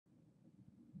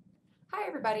Hi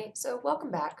everybody, so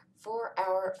welcome back. For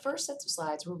our first sets of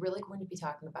slides, we're really going to be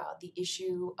talking about the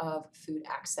issue of food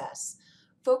access,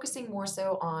 focusing more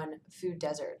so on food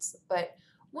deserts. But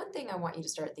one thing I want you to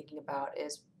start thinking about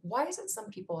is why is it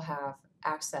some people have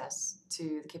access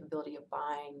to the capability of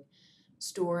buying,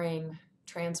 storing,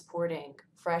 transporting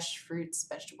fresh fruits,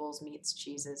 vegetables, meats,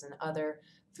 cheeses, and other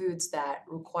foods that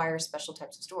require special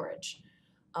types of storage?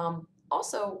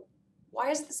 Also,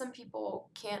 why is it that some people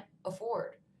can't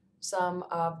afford some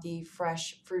of the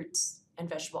fresh fruits and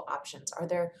vegetable options? Are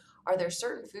there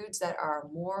certain foods that are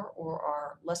more or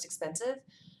are less expensive?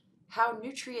 How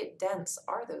nutrient dense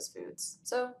are those foods?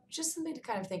 So just something to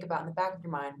kind of think about in the back of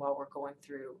your mind while we're going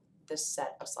through this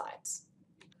set of slides.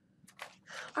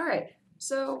 All right,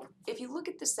 so if you look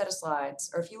at this set of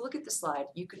slides, or if you look at the slide,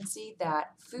 you can see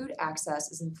that food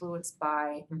access is influenced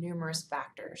by numerous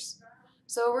factors.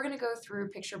 So we're going to go through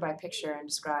picture by picture and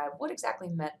describe what exactly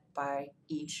meant by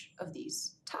each of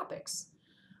these topics.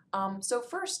 So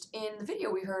first, in the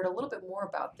video, we heard a little bit more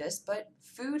about this, but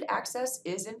food access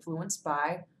is influenced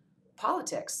by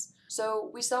politics.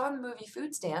 So we saw in the movie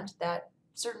Food Stand that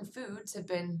certain foods have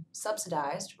been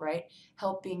subsidized, right?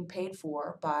 Help being paid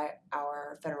for by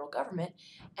our federal government.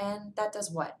 And that does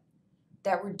what?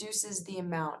 That reduces the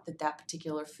amount that that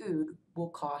particular food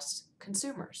will cost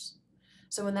consumers.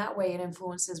 So in that way, it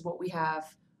influences what we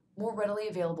have more readily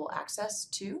available access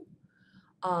to,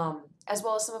 as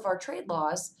well as some of our trade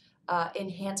laws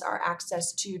enhance our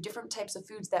access to different types of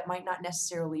foods that might not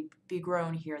necessarily be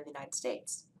grown here in the United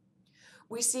States.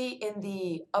 We see in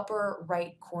the upper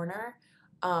right corner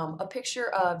a picture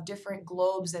of different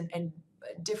globes and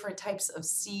different types of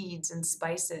seeds and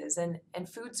spices and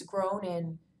foods grown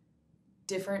in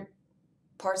different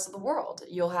parts of the world.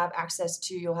 You'll have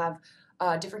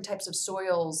different types of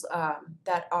soils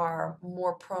that are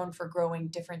more prone for growing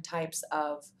different types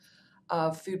of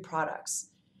food products.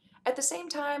 At the same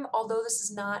time, although this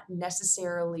is not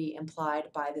necessarily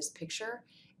implied by this picture,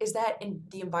 is that in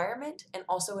the environment and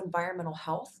also environmental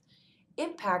health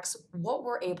impacts what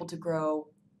we're able to grow,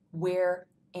 where,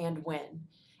 and when.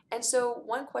 And so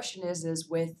one question is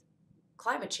with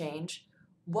climate change,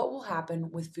 what will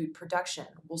happen with food production?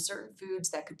 Will certain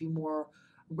foods that could be more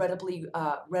readily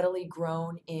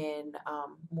grown in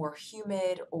more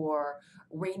humid or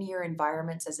rainier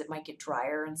environments, as it might get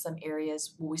drier in some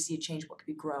areas, will we see a change what could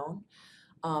be grown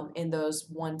in those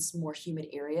once more humid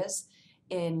areas?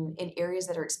 In areas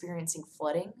that are experiencing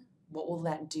flooding, what will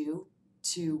that do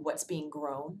to what's being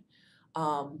grown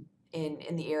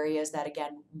in the areas that,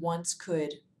 again, once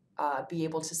could be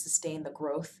able to sustain the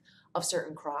growth of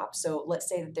certain crops? So let's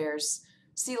say that there's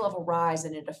sea level rise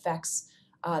and it affects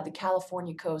the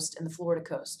California coast and the Florida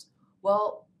coast.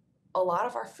 Well, a lot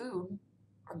of our food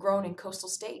are grown in coastal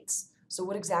states. So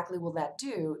what exactly will that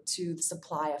do to the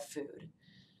supply of food?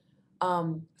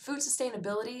 Food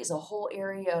sustainability is a whole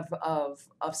area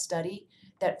of study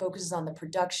that focuses on the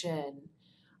production,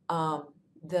 um,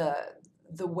 the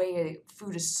the way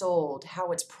food is sold,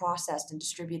 how it's processed and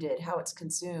distributed, how it's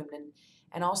consumed,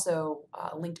 and also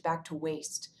linked back to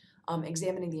waste,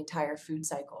 examining the entire food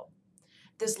cycle.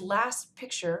 This last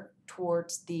picture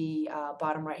towards the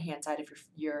bottom right hand side of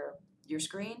your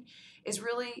screen is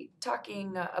really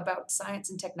talking about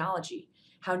science and technology,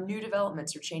 how new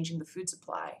developments are changing the food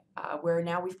supply, where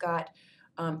now we've got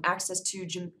access to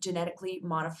genetically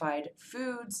modified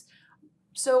foods.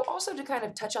 So also to kind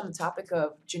of touch on the topic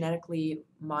of genetically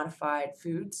modified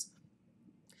foods,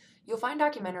 you'll find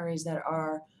documentaries that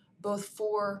are both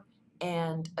for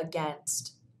and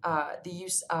against the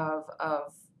use of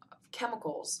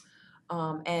chemicals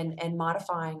and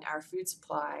modifying our food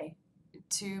supply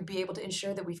to be able to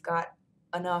ensure that we've got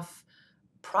enough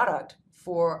product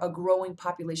for a growing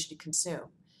population to consume.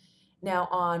 Now,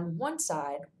 on one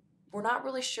side, we're not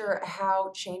really sure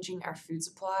how changing our food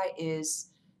supply is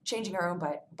changing our own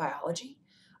biology.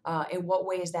 In what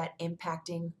way is that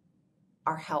impacting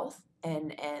our health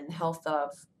and health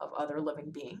of other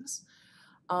living beings?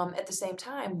 At the same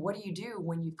time, what do you do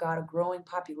when you've got a growing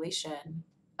population,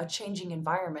 a changing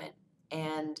environment,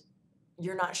 and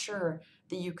you're not sure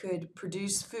that you could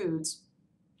produce foods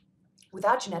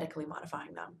without genetically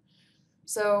modifying them?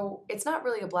 So it's not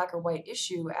really a black or white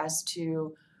issue as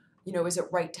to, is it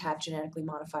right to have genetically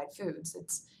modified foods?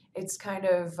 It's kind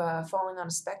of falling on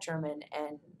a spectrum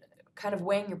and kind of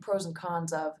weighing your pros and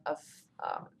cons of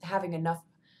having enough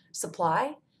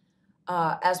supply,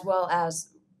 as well as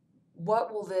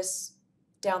what will this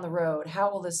down the road,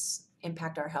 how will this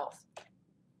impact our health?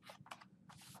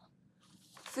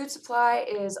 Food supply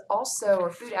is also, or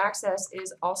food access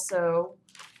is also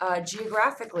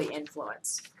geographically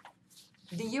influenced.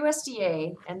 the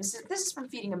USDA, and this is from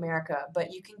Feeding America,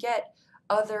 but you can get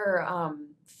other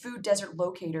food desert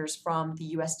locators from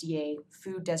the USDA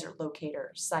Food Desert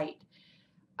Locator site.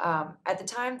 At the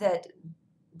time that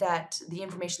the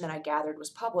information that I gathered was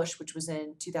published, which was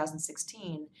in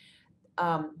 2016,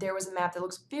 there was a map that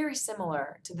looks very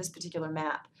similar to this particular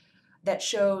map that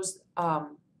shows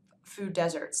food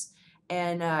deserts.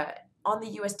 And on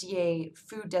the USDA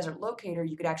Food Desert Locator,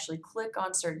 you could actually click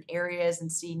on certain areas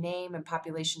and see name and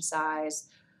population size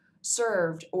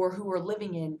served or who are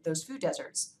living in those food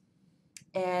deserts.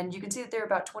 And you can see that there are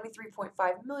about 23.5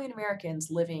 million Americans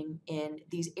living in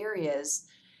these areas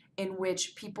in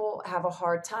which people have a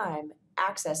hard time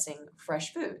accessing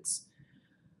fresh foods.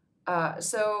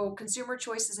 So consumer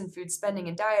choices in food spending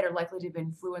and diet are likely to be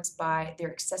influenced by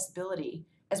their accessibility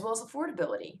as well as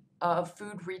affordability of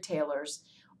food retailers,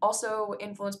 also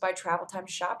influenced by travel time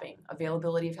to shopping,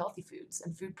 availability of healthy foods,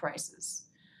 and food prices.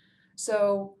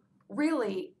 So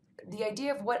really, the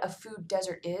idea of what a food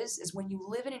desert is when you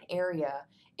live in an area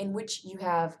in which you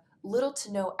have little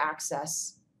to no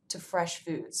access to fresh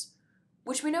foods,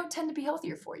 which we know tend to be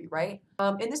healthier for you, right?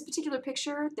 In this particular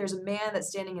picture, there's a man that's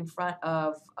standing in front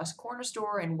of a corner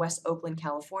store in West Oakland,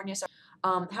 California.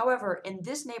 However, in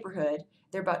this neighborhood,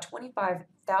 there are about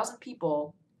 25,000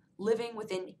 people living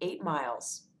within 8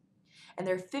 miles, and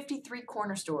there are 53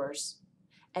 corner stores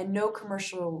and no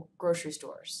commercial grocery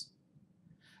stores.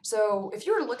 So if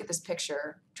you were to look at this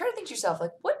picture, try to think to yourself,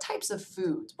 like, what types of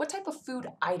foods, what type of food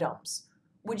items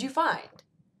would you find?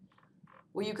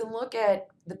 Well, you can look at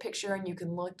the picture and you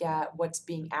can look at what's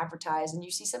being advertised, and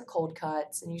you see some cold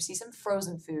cuts and you see some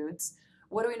frozen foods.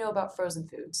 What do we know about frozen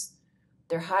foods?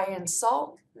 They're high in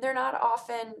salt. They're not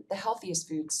often the healthiest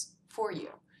foods for you.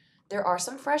 There are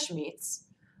some fresh meats.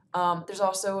 There's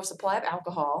also a supply of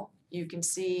alcohol. You can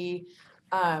see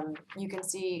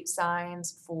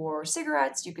signs for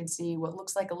cigarettes. You can see what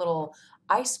looks like a little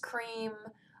ice cream,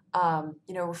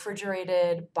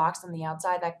 refrigerated box on the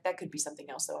outside. That could be something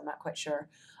else, though. I'm not quite sure.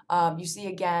 You see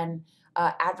again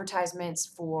advertisements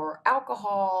for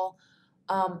alcohol,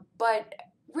 but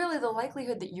really the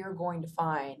likelihood that you're going to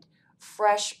find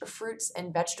fresh fruits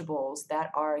and vegetables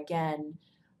that are again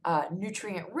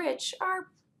nutrient rich are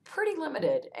pretty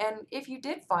limited. And if you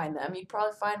did find them, you'd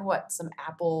probably find what? Some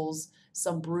apples,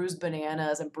 some bruised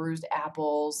bananas and bruised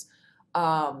apples,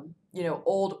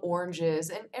 old oranges,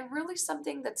 and really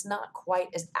something that's not quite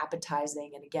as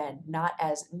appetizing and again, not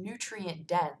as nutrient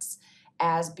dense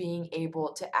as being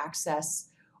able to access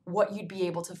what you'd be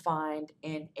able to find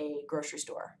in a grocery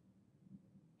store.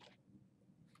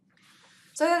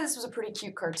 So I thought this was a pretty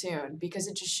cute cartoon because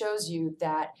it just shows you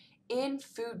that in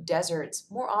food deserts,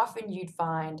 more often you'd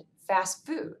find fast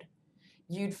food.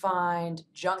 You'd find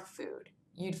junk food.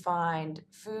 You'd find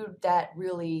food that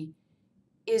really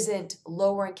isn't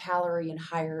lower in calorie and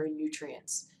higher in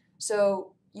nutrients.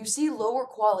 So you see lower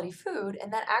quality food,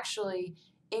 and that actually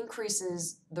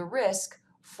increases the risk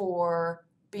for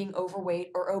being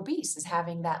overweight or obese, is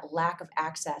having that lack of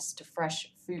access to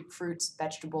fresh fruits,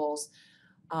 vegetables,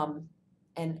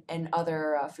 and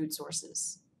other food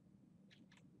sources.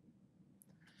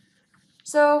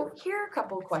 So here are a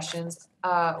couple of questions.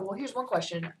 Here's one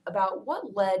question about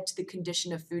what led to the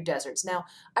condition of food deserts. Now,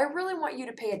 I really want you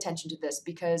to pay attention to this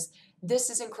because this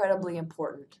is incredibly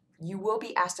important. You will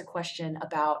be asked a question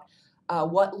about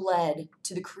what led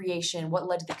to the creation, what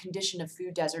led to the condition of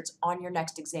food deserts on your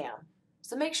next exam.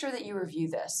 So make sure that you review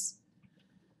this.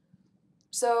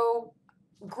 So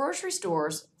grocery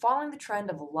stores, following the trend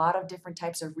of a lot of different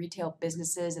types of retail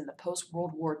businesses in the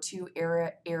post-World War II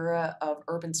era of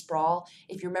urban sprawl,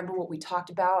 if you remember what we talked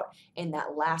about in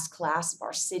that last class of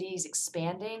our cities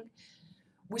expanding,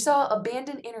 we saw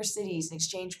abandoned inner cities in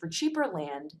exchange for cheaper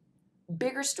land,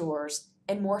 bigger stores,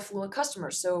 and more affluent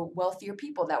customers, so wealthier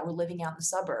people that were living out in the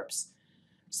suburbs.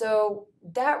 So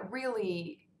that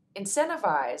really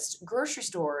incentivized grocery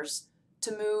stores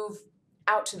to move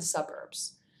out to the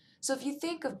suburbs. So if you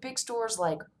think of big stores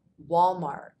like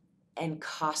Walmart and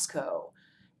Costco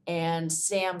and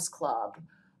Sam's Club,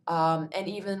 and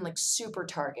even like super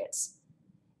Targets,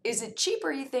 is it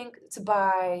cheaper, you think, to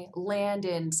buy land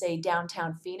in, say,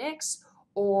 downtown Phoenix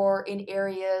or in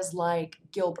areas like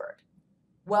Gilbert?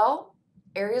 Well,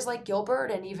 areas like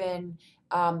Gilbert and even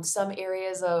some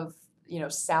areas of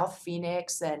South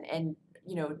Phoenix and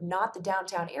not the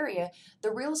downtown area, the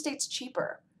real estate's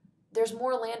cheaper. There's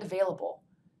more land available.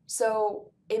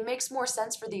 So it makes more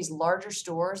sense for these larger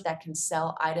stores that can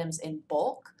sell items in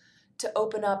bulk to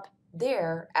open up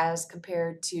there as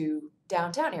compared to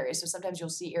downtown areas. So sometimes you'll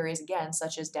see areas again,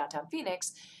 such as downtown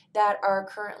Phoenix, that are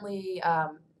currently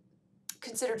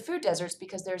considered food deserts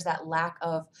because there's that lack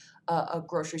of a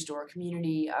grocery store,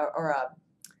 community, or a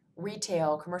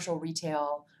retail, commercial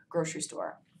retail grocery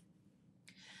store.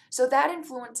 So that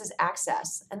influences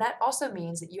access, and that also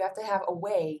means that you have to have a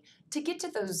way to get to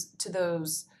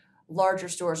those larger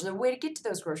stores, or a way to get to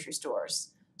those grocery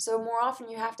stores. So more often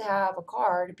you have to have a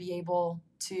car to be able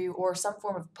to, or some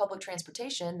form of public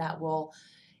transportation that will,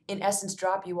 in essence,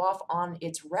 drop you off on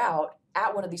its route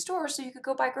at one of these stores so you could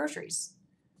go buy groceries.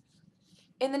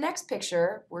 In the next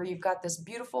picture, where you've got this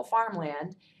beautiful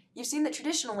farmland, you've seen that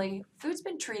traditionally food's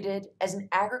been treated as an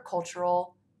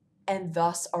agricultural and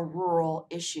thus a rural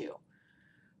issue.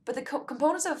 But the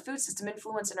components of a food system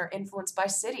influence and are influenced by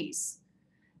cities.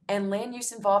 And land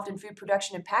use involved in food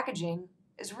production and packaging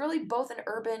is really both an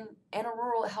urban and a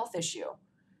rural health issue.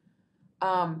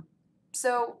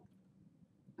 So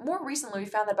more recently, we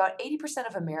found that about 80%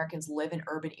 of Americans live in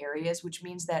urban areas, which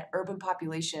means that urban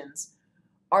populations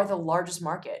are the largest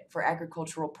market for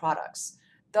agricultural products.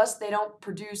 Thus, they don't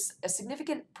produce a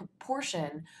significant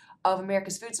proportion of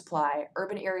America's food supply.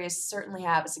 Urban areas certainly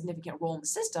have a significant role in the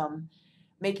system,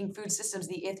 making food systems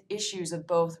the issues of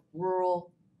both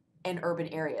rural and urban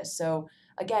areas. So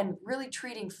again, really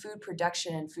treating food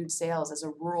production and food sales as a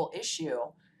rural issue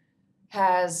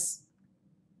has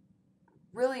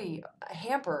really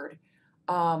hampered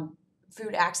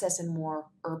food access in more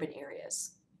urban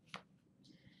areas.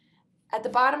 At the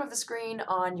bottom of the screen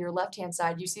on your left-hand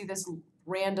side, you see this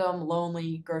random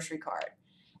lonely grocery cart.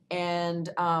 And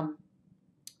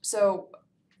so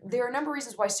there are a number of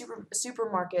reasons why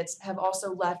supermarkets have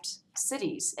also left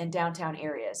cities and downtown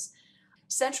areas.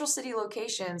 Central city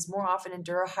locations more often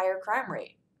endure a higher crime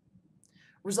rate,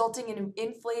 resulting in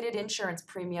inflated insurance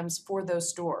premiums for those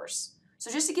stores.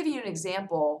 So just to give you an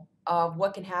example of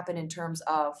what can happen in terms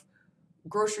of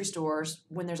grocery stores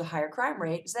when there's a higher crime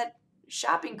rate is that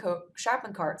shopping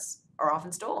carts are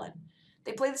often stolen.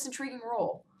 They play this intriguing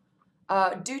role.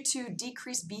 Due to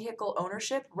decreased vehicle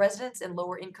ownership, residents in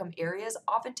lower income areas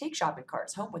often take shopping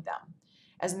carts home with them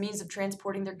as a means of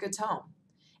transporting their goods home.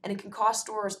 And it can cost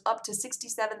stores up to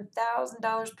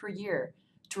 $67,000 per year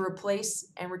to replace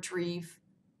and retrieve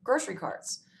grocery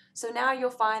carts. So now you'll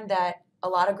find that a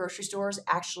lot of grocery stores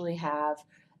actually have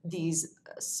these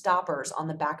stoppers on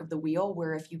the back of the wheel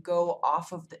where if you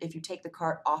if you take the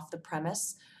cart off the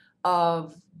premise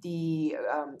of the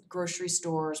grocery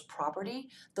store's property,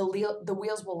 the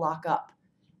wheels will lock up.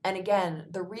 And again,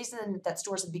 the reason that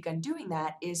stores have begun doing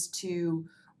that is to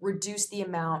reduce the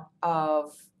amount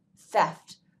of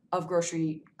theft of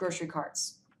grocery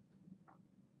carts.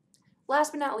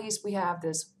 Last but not least, we have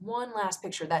this one last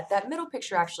picture. That middle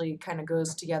picture actually kind of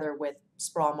goes together with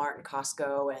Sproul Mart and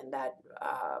Costco and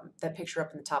that picture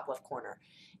up in the top left corner.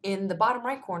 In the bottom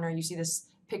right corner, you see this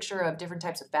picture of different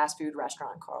types of fast food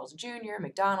restaurant, Carl's Jr.,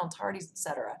 McDonald's, Hardee's,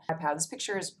 etc. How this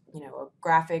picture is, a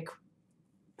graphic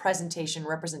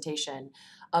representation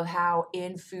of how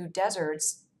in food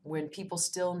deserts, when people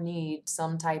still need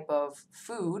some type of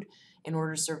food in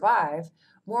order to survive,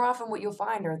 more often what you'll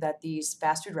find are that these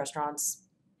fast food restaurants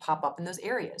pop up in those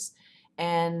areas.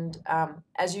 And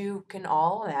as you can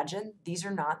all imagine, these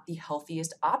are not the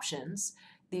healthiest options.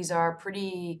 These are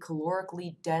pretty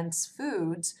calorically dense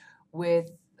foods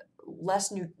with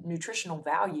less nutritional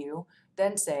value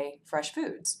than, say, fresh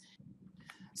foods.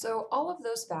 So all of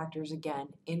those factors, again,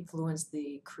 influence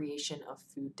the creation of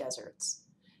food deserts.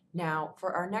 Now,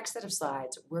 for our next set of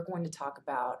slides, we're going to talk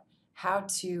about how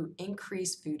to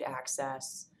increase food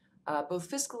access, both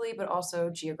fiscally but also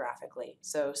geographically.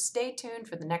 So stay tuned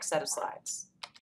for the next set of slides.